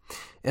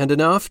 and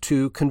enough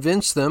to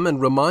convince them and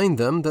remind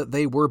them that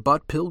they were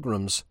but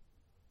pilgrims.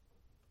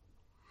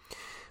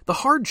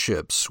 The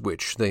hardships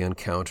which they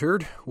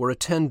encountered were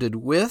attended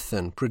with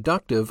and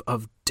productive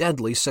of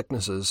deadly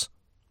sicknesses,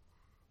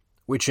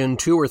 which in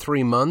 2 or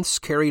 3 months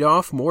carried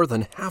off more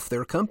than half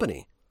their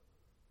company.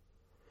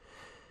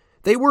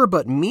 They were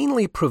but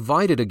meanly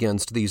provided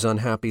against these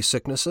unhappy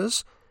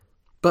sicknesses,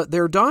 but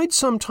there died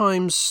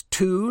sometimes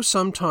 2,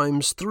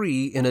 sometimes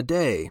 3 in a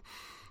day,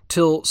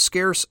 till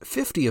scarce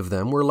 50 of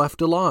them were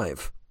left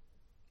alive.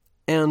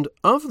 And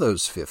of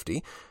those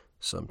 50,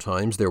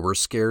 sometimes there were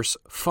scarce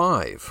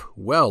 5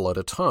 well at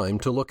a time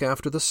to look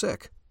after the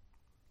sick.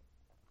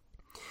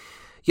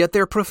 Yet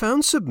their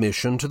profound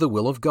submission to the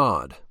will of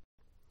God,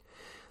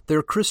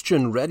 their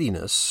Christian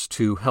readiness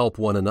to help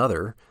one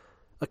another,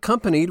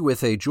 accompanied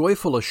with a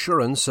joyful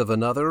assurance of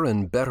another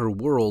and better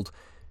world,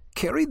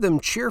 carried them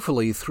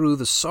cheerfully through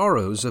the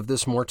sorrows of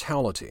this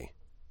mortality.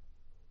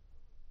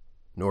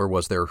 Nor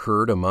was there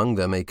heard among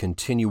them a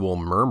continual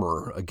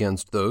murmur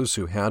against those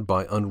who had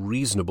by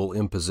unreasonable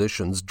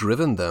impositions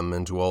driven them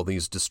into all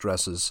these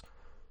distresses.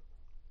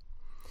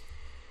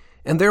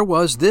 And there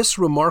was this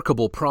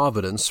remarkable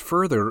providence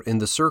further in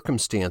the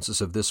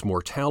circumstances of this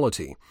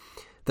mortality,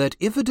 that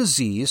if a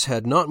disease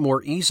had not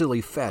more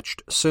easily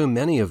fetched so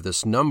many of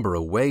this number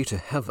away to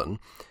heaven,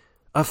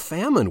 a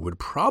famine would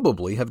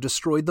probably have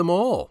destroyed them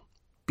all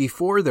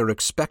before their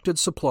expected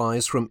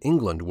supplies from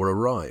England were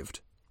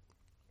arrived.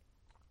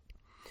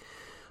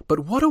 But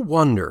what a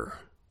wonder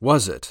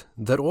was it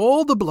that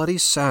all the bloody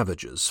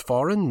savages,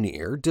 far and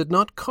near, did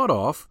not cut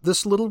off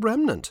this little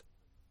remnant?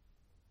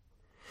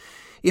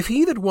 If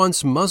he that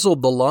once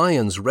muzzled the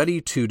lions ready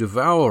to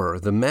devour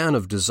the man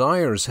of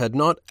desires had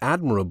not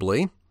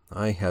admirably,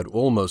 I had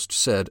almost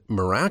said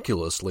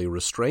miraculously,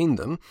 restrained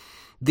them,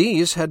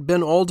 these had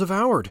been all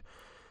devoured.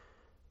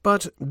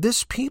 But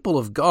this people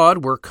of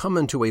God were come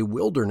into a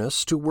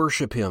wilderness to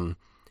worship him,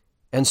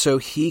 and so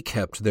he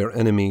kept their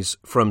enemies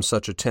from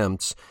such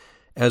attempts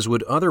as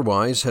would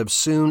otherwise have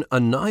soon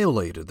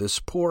annihilated this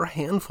poor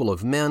handful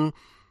of men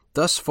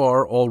thus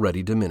far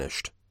already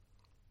diminished.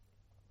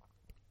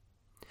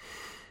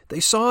 They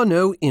saw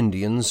no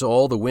Indians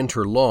all the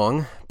winter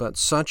long, but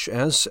such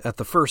as at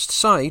the first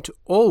sight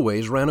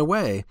always ran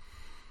away.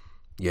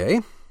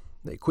 Yea,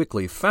 they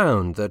quickly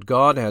found that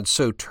God had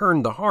so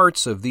turned the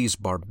hearts of these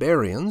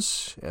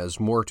barbarians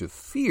as more to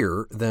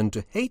fear than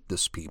to hate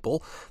this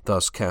people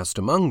thus cast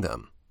among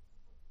them.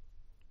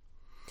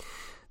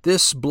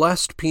 This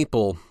blessed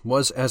people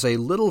was as a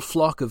little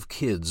flock of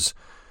kids,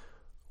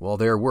 while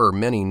there were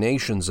many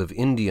nations of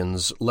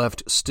Indians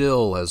left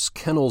still as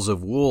kennels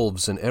of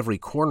wolves in every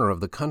corner of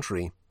the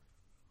country.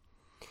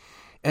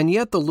 And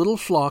yet the little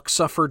flock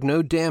suffered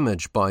no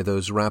damage by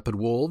those rapid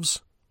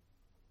wolves.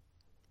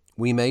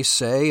 We may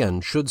say,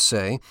 and should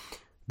say,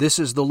 this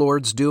is the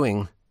Lord's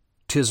doing.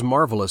 'Tis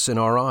marvelous in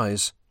our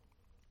eyes.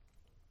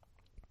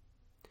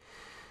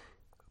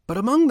 But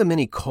among the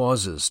many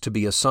causes to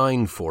be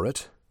assigned for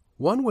it,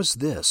 one was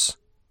this.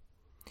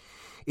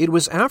 It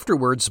was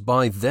afterwards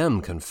by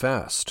them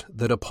confessed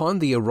that upon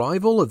the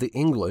arrival of the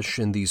English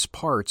in these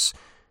parts,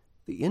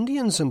 the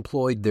Indians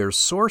employed their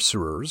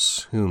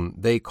sorcerers, whom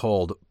they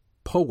called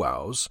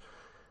powwows,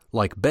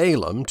 like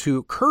Balaam,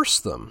 to curse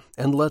them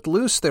and let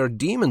loose their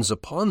demons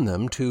upon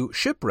them to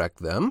shipwreck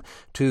them,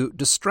 to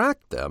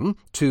distract them,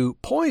 to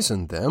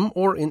poison them,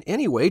 or in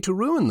any way to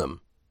ruin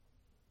them.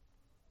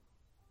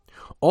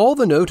 all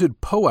the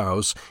noted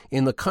powwows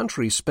in the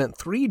country spent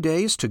 3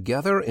 days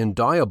together in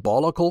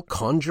diabolical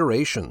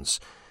conjurations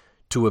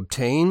to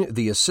obtain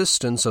the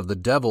assistance of the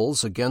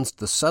devils against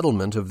the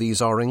settlement of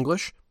these our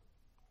English.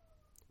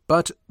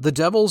 But the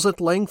devils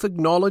at length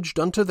acknowledged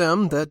unto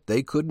them that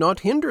they could not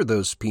hinder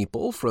those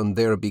people from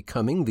their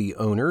becoming the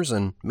owners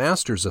and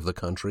masters of the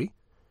country.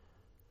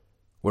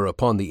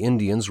 Whereupon the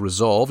Indians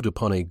resolved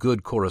upon a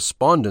good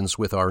correspondence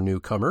with our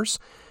newcomers,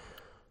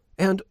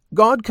 and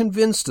God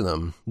convinced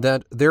them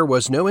that there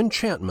was no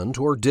enchantment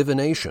or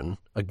divination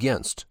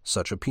against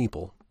such a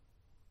people.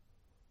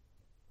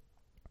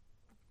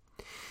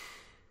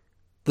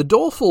 The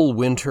doleful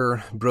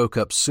winter broke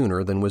up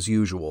sooner than was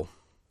usual,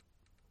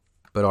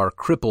 but our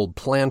crippled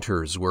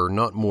planters were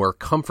not more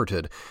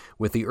comforted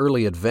with the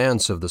early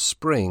advance of the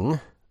spring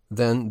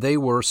than they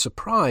were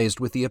surprised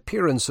with the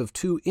appearance of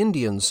 2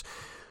 Indians,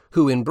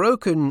 who in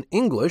broken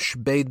English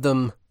bade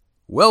them,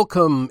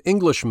 "Welcome,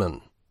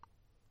 Englishmen."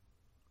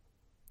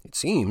 It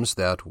seems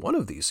that one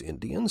of these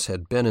Indians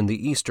had been in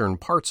the eastern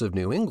parts of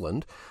New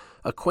England,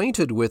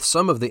 acquainted with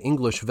some of the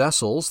English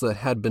vessels that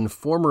had been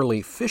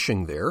formerly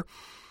fishing there,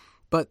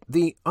 but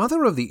the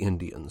other of the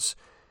Indians,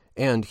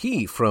 and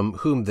he from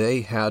whom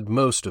they had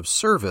most of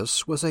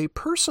service, was a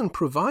person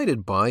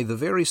provided by the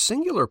very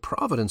singular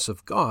providence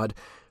of God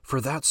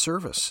for that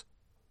service.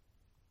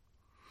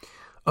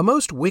 A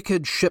most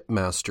wicked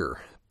shipmaster,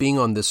 being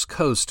on this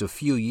coast a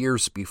few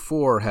years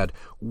before, had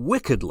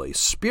wickedly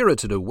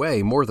spirited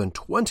away more than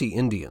 20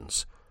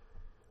 Indians,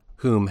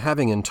 whom,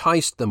 having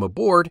enticed them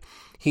aboard,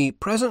 he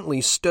presently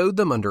stowed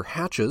them under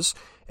hatches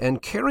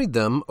and carried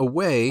them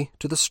away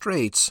to the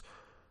Straits,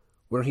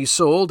 where he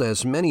sold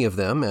as many of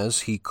them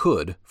as he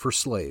could for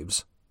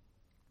slaves.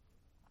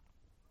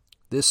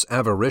 This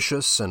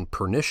avaricious and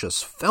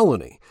pernicious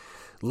felony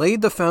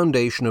laid the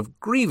foundation of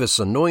grievous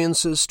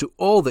annoyances to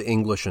all the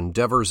English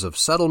endeavors of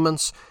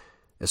settlements,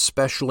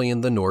 especially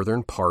in the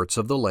northern parts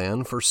of the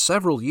land, for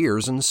several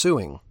years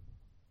ensuing.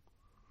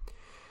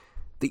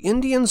 The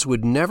Indians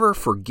would never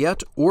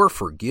forget or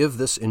forgive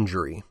this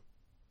injury.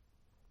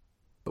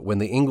 But when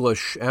the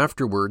English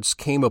afterwards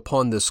came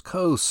upon this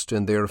coast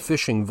in their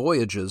fishing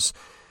voyages,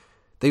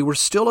 they were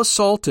still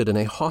assaulted in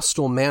a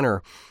hostile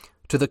manner,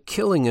 to the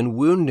killing and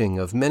wounding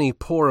of many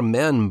poor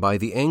men by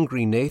the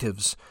angry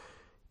natives,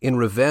 in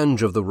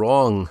revenge of the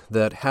wrong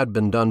that had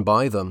been done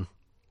by them.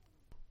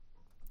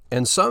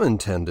 And some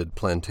intended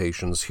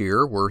plantations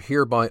here were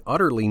hereby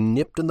utterly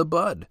nipped in the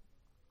bud.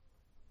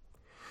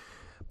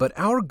 But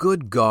our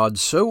good God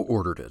so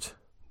ordered it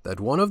that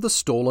one of the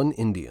stolen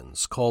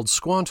Indians, called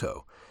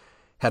Squanto,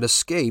 had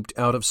escaped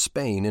out of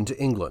Spain into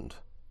England,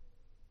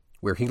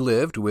 where he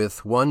lived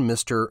with one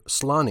Mr.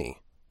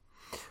 Slaney,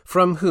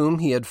 from whom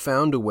he had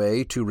found a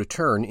way to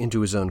return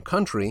into his own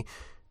country,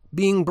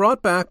 being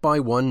brought back by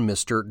one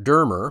Mr.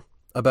 Dermer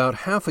about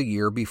half a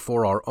year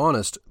before our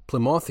honest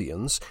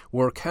Plymouthians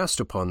were cast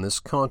upon this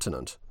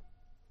continent.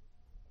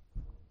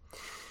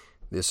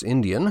 This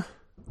Indian,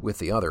 with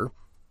the other,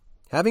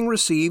 having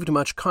received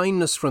much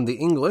kindness from the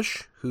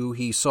English, who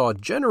he saw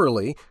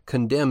generally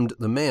condemned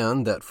the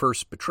man that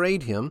first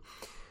betrayed him,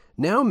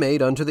 now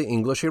made unto the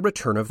English a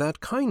return of that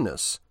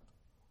kindness.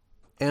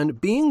 And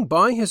being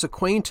by his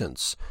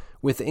acquaintance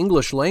with the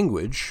English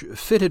language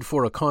fitted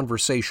for a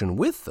conversation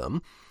with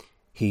them,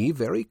 he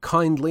very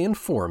kindly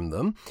informed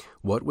them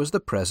what was the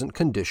present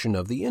condition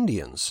of the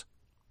Indians,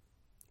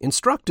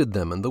 instructed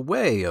them in the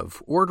way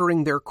of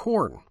ordering their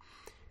corn,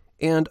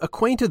 and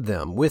acquainted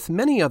them with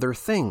many other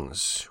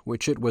things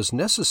which it was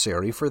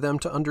necessary for them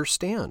to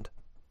understand.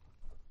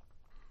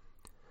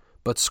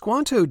 But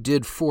Squanto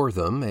did for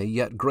them a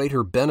yet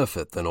greater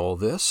benefit than all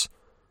this,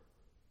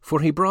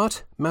 for he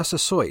brought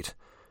Massasoit,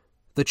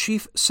 the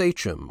chief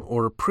sachem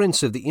or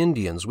prince of the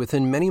Indians,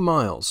 within many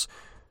miles,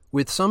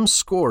 with some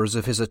scores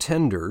of his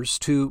attenders,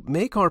 to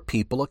make our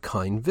people a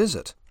kind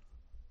visit.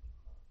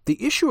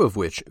 The issue of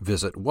which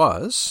visit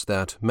was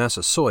that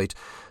Massasoit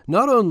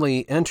not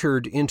only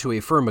entered into a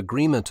firm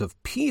agreement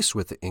of peace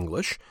with the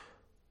English,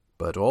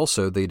 but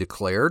also they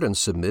declared and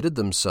submitted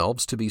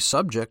themselves to be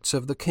subjects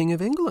of the King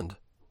of England,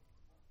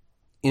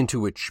 into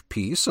which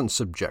peace and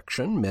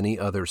subjection many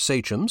other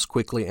sachems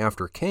quickly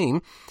after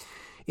came,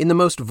 in the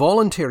most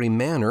voluntary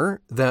manner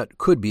that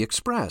could be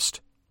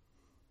expressed.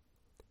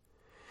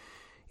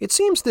 It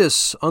seems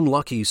this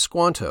unlucky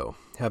Squanto,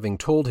 having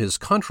told his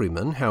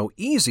countrymen how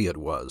easy it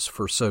was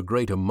for so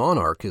great a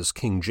monarch as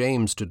King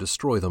James to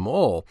destroy them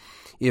all,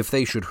 if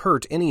they should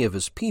hurt any of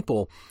his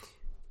people,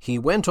 he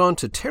went on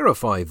to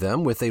terrify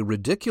them with a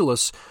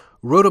ridiculous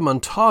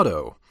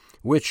rhodomontado,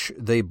 which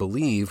they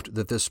believed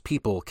that this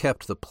people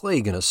kept the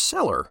plague in a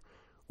cellar,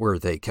 where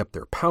they kept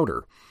their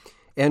powder,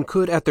 and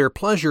could at their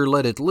pleasure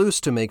let it loose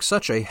to make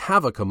such a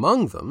havoc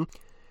among them,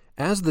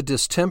 as the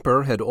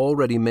distemper had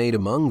already made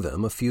among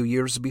them a few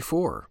years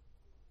before.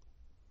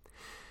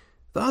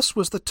 Thus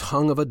was the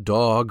tongue of a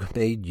dog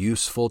made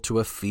useful to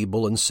a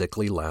feeble and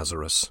sickly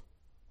Lazarus.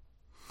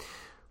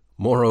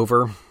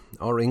 Moreover,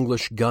 our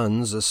English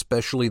guns,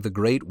 especially the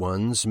great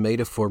ones,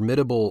 made a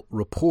formidable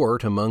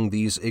report among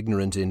these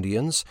ignorant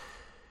Indians,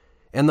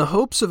 and the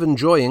hopes of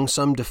enjoying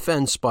some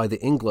defense by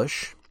the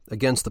English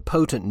against the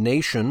potent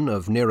nation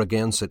of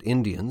Narragansett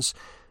Indians,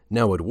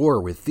 now at war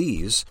with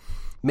these,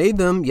 made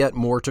them yet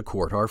more to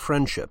court our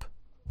friendship.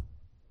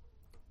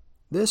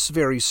 This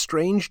very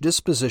strange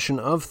disposition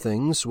of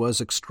things was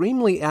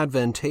extremely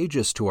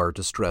advantageous to our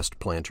distressed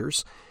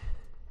planters,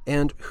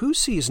 and who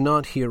sees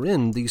not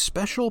herein the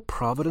special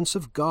providence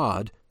of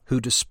God, who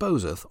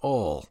disposeth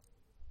all?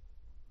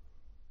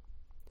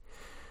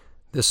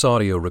 This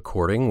audio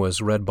recording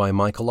was read by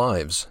Michael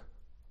Ives.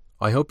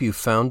 I hope you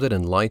found it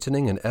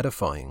enlightening and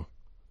edifying.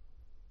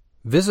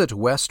 Visit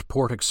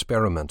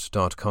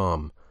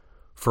westportexperiment.com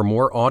for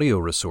more audio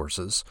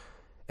resources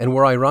and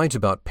where I write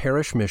about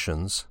parish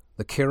missions,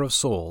 the care of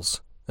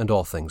souls, and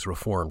all things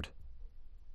Reformed.